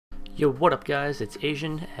Yo, what up guys, it's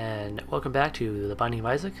Asian, and welcome back to The Binding of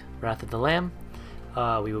Isaac, Wrath of the Lamb.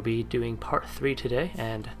 We will be doing part 3 today,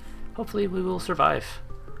 and hopefully we will survive,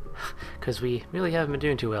 because we really haven't been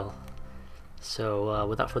doing too well. So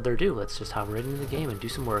without further ado, let's just hop right into the game and do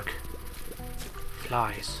some work.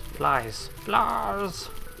 Flies, flies, flies!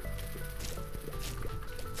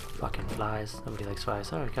 Fucking flies, nobody likes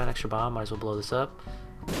flies. Alright, got an extra bomb, might as well blow this up.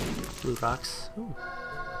 Blue rocks. Ooh.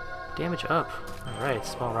 Damage up. Alright,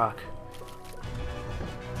 small rock.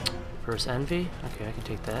 Versus Envy? Okay, I can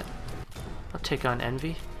take that. I'll take on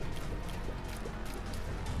Envy.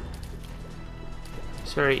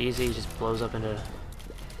 It's very easy, he just blows up into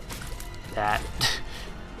that.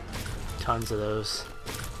 Tons of those.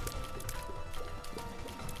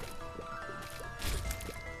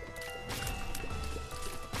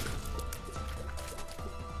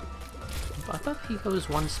 I thought he goes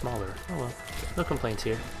one smaller. Oh well, no complaints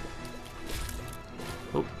here.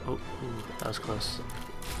 Oh, ooh, that was close.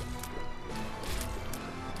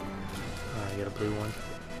 Alright, I got a blue one.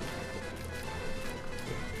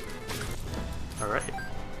 Alright.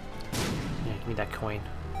 Yeah, give me that coin.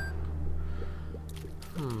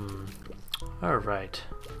 Alright.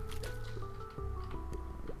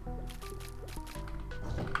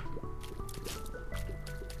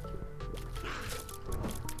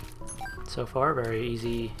 So far, very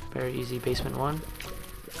easy basement one.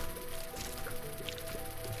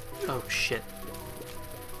 Oh shit.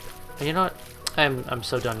 And you know what? I'm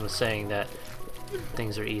so done with saying that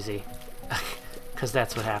things are easy. Cause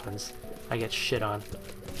that's what happens. I get shit on.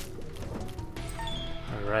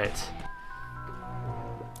 Alright.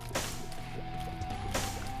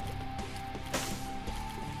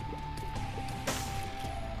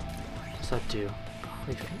 What's that do?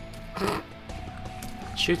 It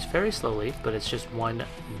shoots very slowly, but it's just one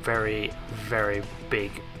very, very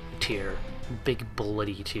big tear. Big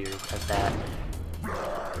bloody tear at that.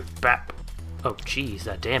 Bap! Oh jeez,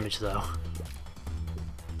 that damage though.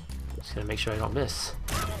 Just gotta make sure I don't miss.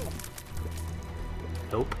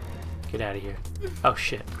 Nope. Get out of here. Oh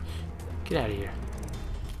shit. Get out of here.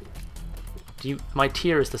 My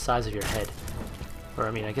tear is the size of your head. Or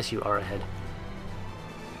I mean, I guess you are a head.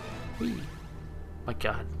 Whee. My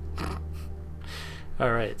god.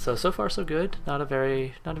 Alright, so far so good. Not a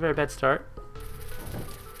very bad start.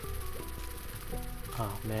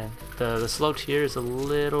 Oh man, the slow tier is a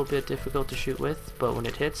little bit difficult to shoot with, but when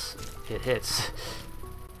it hits, it hits.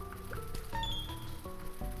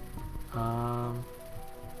 Kinda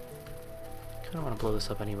wanna blow this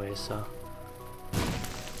up anyways, so.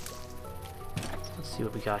 Let's see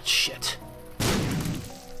what we got. Shit.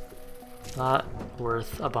 Not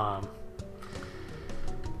worth a bomb.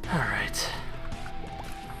 Alright.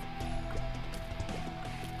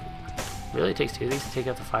 Really? It takes two of these to take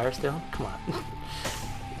out the fire still? Come on.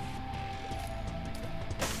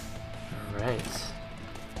 Alright.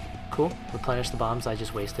 Cool. Replenish the bombs I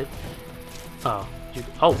just wasted. Oh.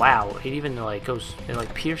 Oh wow. It even like goes, it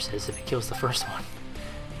like pierces if it kills the first one.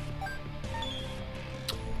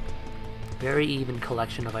 Very even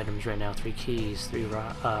collection of items right now. 3 keys, 3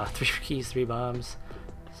 keys, 3 bombs,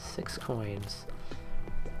 6 coins.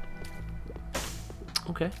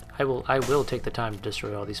 Okay. I will take the time to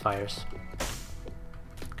destroy all these fires.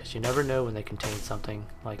 Because you never know when they contain something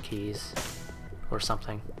like keys or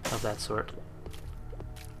something of that sort.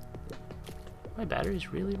 My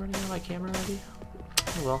battery's really running out of my camera already?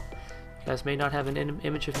 Oh well. You guys may not have an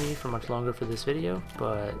image of me for much longer for this video,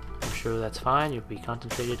 but I'm sure that's fine. You'll be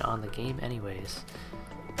concentrated on the game anyways.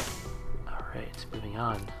 Alright, moving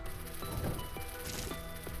on.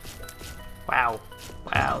 Wow.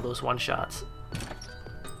 Wow, those one-shots.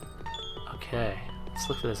 Okay, let's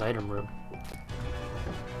look for this item room.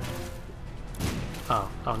 Oh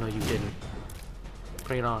no you didn't.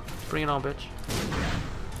 Bring it on. Bring it on, bitch.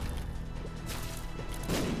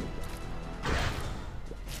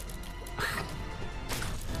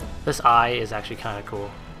 This eye is actually kind of cool.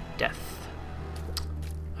 Death.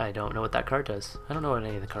 I don't know what that card does. I don't know what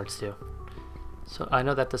any of the cards do. So I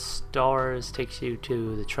know that the stars takes you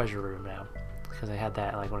to the treasure room now. Because I had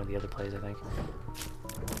that in like one of the other plays, I think.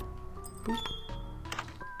 Boop.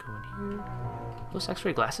 Go in here. Those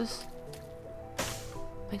X-ray glasses? I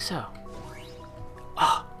think so.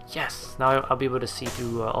 Oh, yes! Now I'll be able to see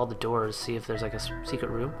through all the doors, see if there's like a secret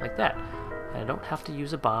room, like that. And I don't have to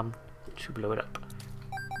use a bomb to blow it up.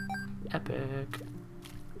 Epic.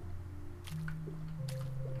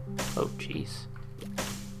 Oh, jeez.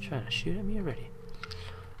 Trying to shoot at me already.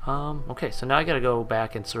 Okay, so now I gotta go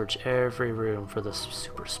back and search every room for the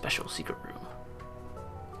super special secret room.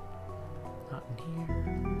 Not in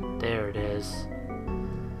here. There it is.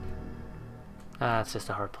 Ah, it's just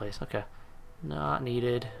a hard place. Okay. Not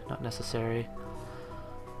needed. Not necessary.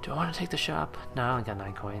 Do I want to take the shop? No, I only got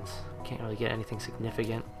 9 coins. Can't really get anything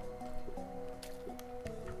significant.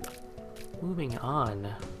 Moving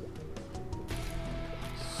on.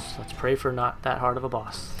 So let's pray for not that hard of a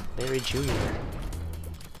boss. Larry Jr.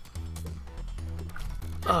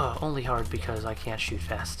 Oh, only hard because I can't shoot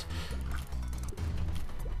fast.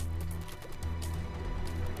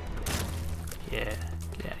 Yeah,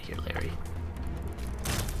 get out of here, Larry.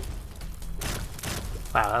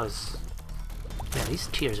 Wow, that was... Man, these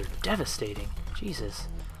tears are devastating. Jesus.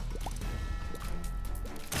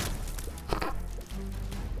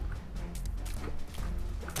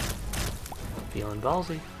 Feeling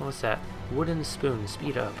ballsy. What's that? Wooden spoon,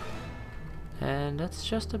 speed up. And that's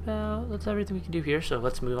just about... that's everything we can do here, so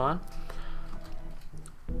let's move on.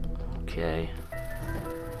 Okay.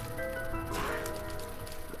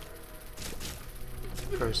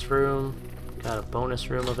 First room. Got a bonus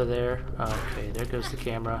room over there. Okay, there goes the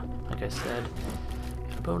camera, like I said.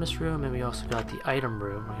 Got a bonus room, and we also got the item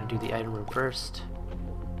room. We're gonna do the item room first.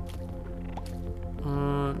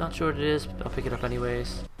 Not sure what it is, but I'll pick it up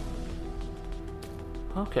anyways.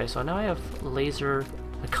 Okay, so now I have laser,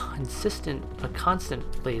 a constant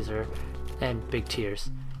laser, and big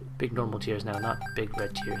tears. Big normal tears now, not big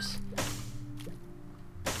red tears.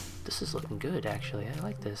 This is looking good, actually. I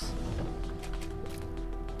like this.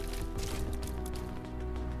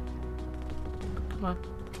 Come on,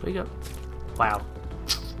 wake up. Wow,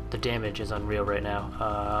 the damage is unreal right now.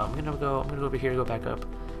 I'm gonna go over here, go back up.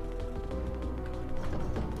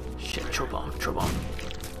 Shit, troll bomb.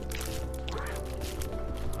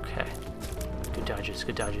 Okay, good dodges,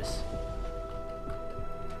 good dodges.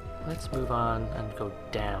 Let's move on and go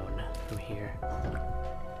down from here.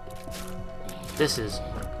 This is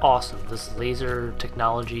awesome. This laser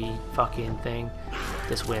technology fucking thing.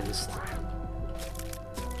 This wins.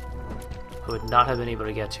 I would not have been able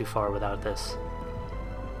to get too far without this.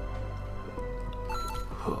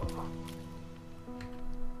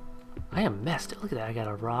 I am messed. Look at that. I got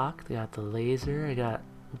a rock. I got the laser. I got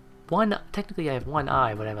one. Technically, I have one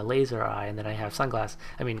eye, but I have a laser eye, and then I have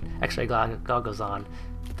X-ray goggles on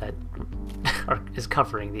that is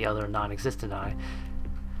covering the other non-existent eye.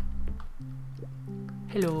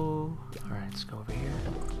 Hello. All right, let's go over here.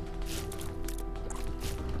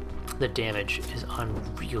 The damage is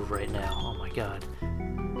unreal right now. Oh my god.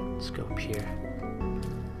 Let's go up here.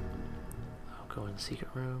 I'll go in the secret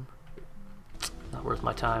room. Not worth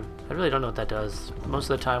my time. I really don't know what that does. Most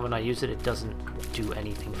of the time when I use it, it doesn't do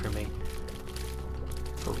anything for me.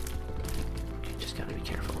 Oh. Okay, just gotta be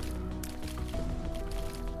careful.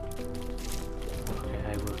 Okay,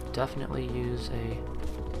 I will definitely use a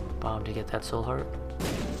bomb to get that soul heart.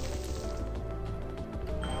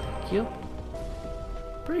 Thank you.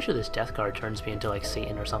 Pretty sure this death card turns me into like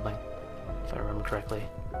Satan or something, if I remember correctly.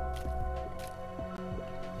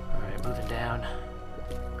 Alright, moving down.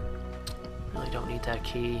 Really don't need that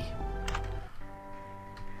key.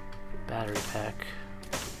 Battery pack.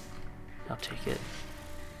 I'll take it.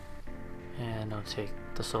 And I'll take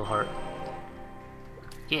the soul heart.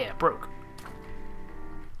 Yeah, broke.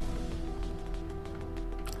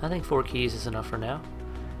 I think 4 keys is enough for now.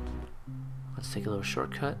 Let's take a little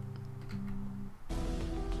shortcut.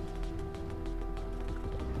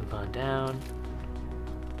 Move on down.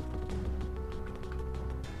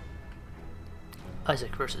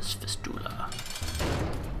 Isaac versus Fistula.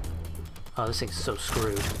 Oh, this thing's so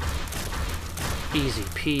screwed. Easy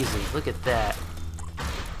peasy. Look at that.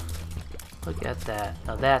 Look at that.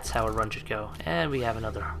 Now that's how a run should go. And we have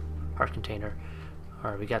another heart container.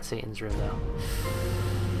 Alright, we got Satan's room now.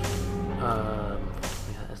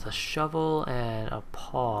 It's a shovel and a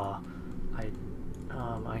paw. I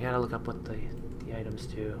gotta look up what the items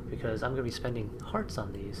do, because I'm gonna be spending hearts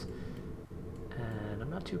on these. And I'm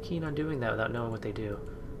not too keen on doing that without knowing what they do.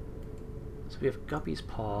 So we have Guppy's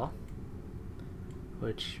Paw,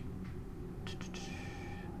 which...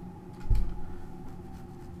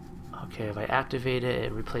 Okay, if I activate it,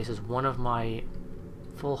 it replaces one of my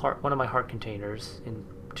heart containers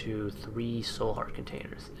into 3 soul heart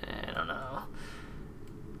containers. I don't know.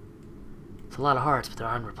 It's a lot of hearts, but they're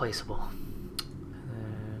unreplaceable.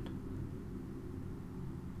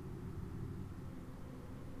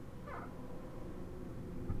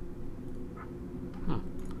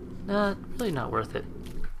 Really not worth it.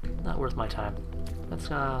 Not worth my time. Let's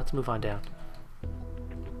move on down.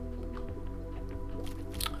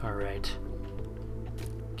 Alright.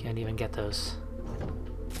 Can't even get those.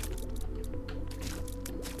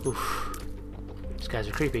 Oof. These guys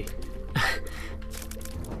are creepy.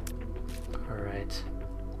 Alright.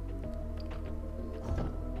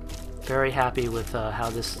 very happy with how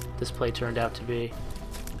this play turned out to be.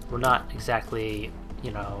 We're not exactly,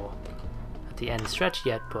 you know, at the end stretch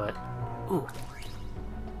yet, but ooh,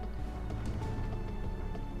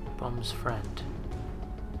 Bum's friend.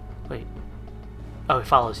 Wait. Oh, he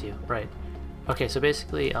follows you, right? Okay, so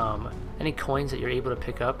basically, any coins that you're able to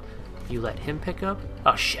pick up, you let him pick up.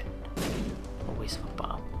 Oh shit! A waste of a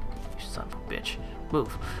bomb. You son of a bitch.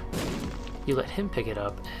 Move. You let him pick it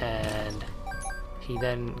up, and he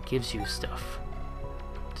then gives you stuff.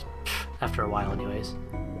 After a while, anyways.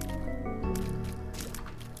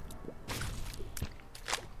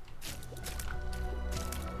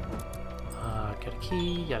 Got a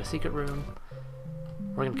key, got a secret room.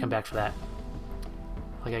 We're gonna come back for that.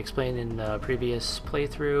 Like I explained in the previous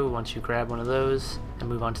playthrough, once you grab one of those and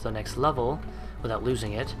move on to the next level without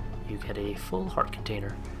losing it, you get a full heart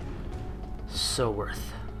container. So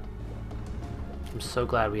worth. I'm so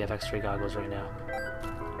glad we have X-ray goggles right now.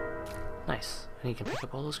 Nice. And you can pick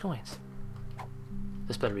up all those coins.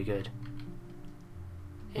 This better be good.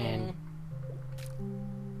 And...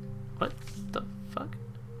 what the fuck?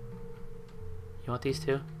 You want these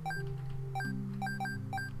too?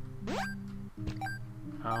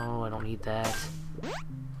 Oh, I don't need that.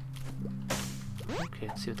 Okay,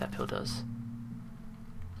 let's see what that pill does.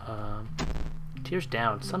 Tears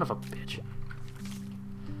down, son of a bitch.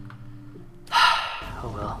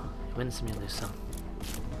 Oh well, you win some, you lose some.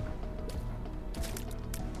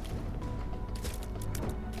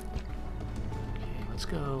 Okay, let's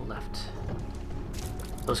go left.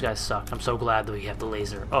 Those guys suck. I'm so glad that we have the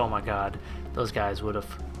laser. Oh my god, those guys would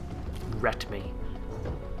have wrecked me.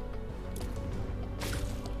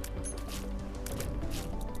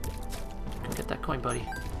 Go get that coin, buddy.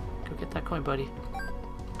 Go get that coin, buddy.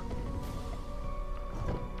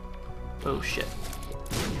 Oh shit.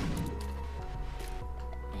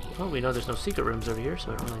 Well, we know there's no secret rooms over here,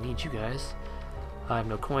 so I don't really need you guys. I have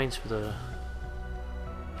no coins for the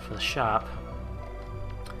shop.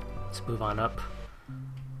 Let's move on up.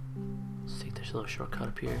 Let's see if there's a little shortcut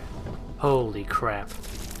up here. Holy crap.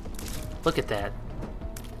 Look at that.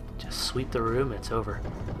 Just sweep the room, it's over.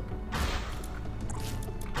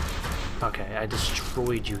 Okay, I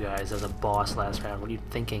destroyed you guys as a boss last round. What are you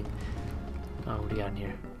thinking? Oh, what do you got in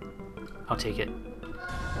here? I'll take it.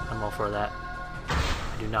 I'm all for that.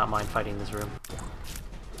 I do not mind fighting this room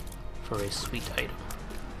for a sweet item.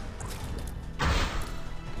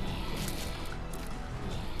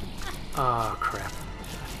 Oh crap.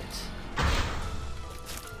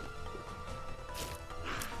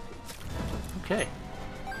 Okay.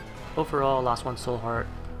 Overall, lost one soul heart.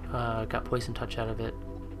 Got poison touch out of it.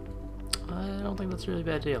 I don't think that's a really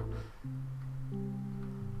bad deal.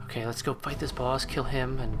 Okay, let's go fight this boss, kill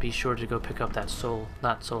him, and be sure to go pick up that soul,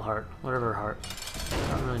 not soul heart, whatever heart.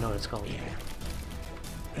 I don't really know what it's called.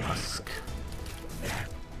 Husk.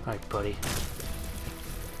 Alright, buddy.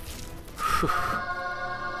 Whew.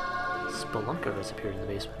 Spelunker has appeared in the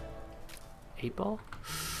basement. 8-ball?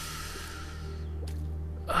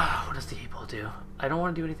 What does the 8-ball do? I don't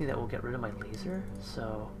want to do anything that will get rid of my laser,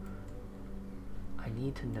 so I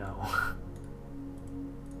need to know.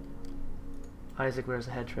 Isaac wears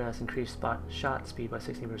a headdress, increased shot speed by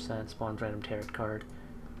 16%, spawns random tarot card.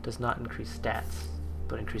 Does not increase stats,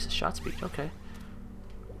 but increases shot speed. Okay.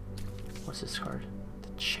 What's this card? The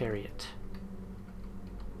Chariot.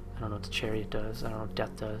 I don't know what the Chariot does. I don't know what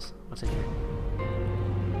Death does. What's in here?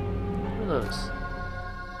 What are those?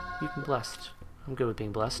 You've been blessed. I'm good with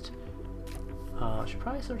being blessed. I should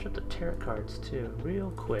probably search up the tarot cards too. Real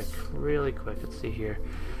quick. Really quick. Let's see here.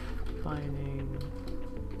 Finding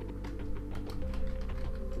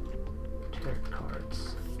tarot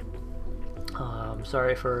cards. I'm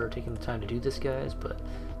sorry for taking the time to do this, guys, but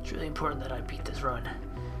it's really important that I beat this run.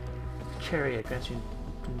 Chariot grants you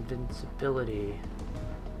invincibility.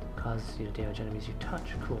 Causes you to damage enemies you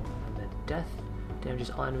touch. Cool. And then Death damages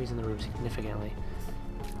all enemies in the room significantly.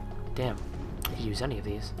 Damn. I could use any of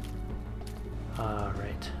these.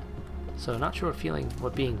 Right. So not sure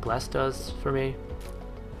what being blessed does for me.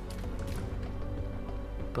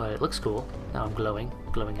 But it looks cool. Now I'm glowing.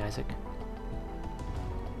 Glowing Isaac.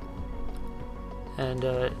 And,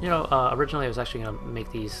 you know, originally I was actually going to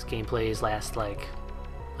make these gameplays last, like,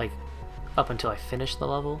 up until I finish the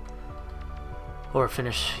level. Or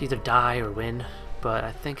either die or win. But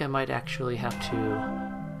I think I might actually have to,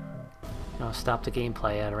 you know, stop the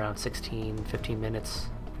gameplay at around 15 minutes.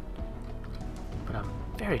 But I'm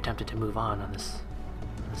very tempted to move on this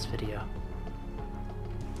video.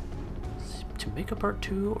 To make a part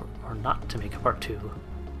 2 or not to make a part 2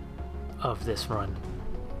 of this run?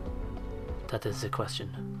 That is the question.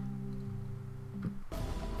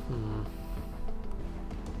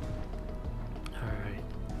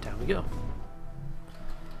 we go.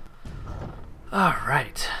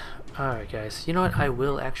 Alright. Alright guys, you know what, I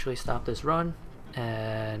will actually stop this run,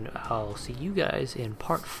 and I'll see you guys in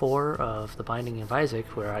part 4 of The Binding of Isaac,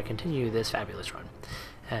 where I continue this fabulous run.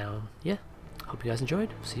 Yeah, hope you guys enjoyed.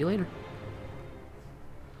 See you later.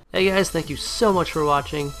 Hey guys, thank you so much for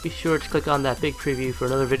watching. Be sure to click on that big preview for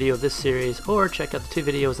another video of this series, or check out the 2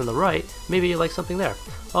 videos on the right. Maybe you like something there.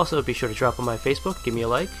 Also, be sure to drop on my Facebook, give me a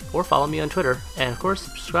like, or follow me on Twitter, and of course,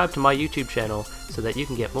 subscribe to my YouTube channel so that you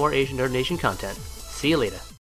can get more AznNerdNation content. See you later.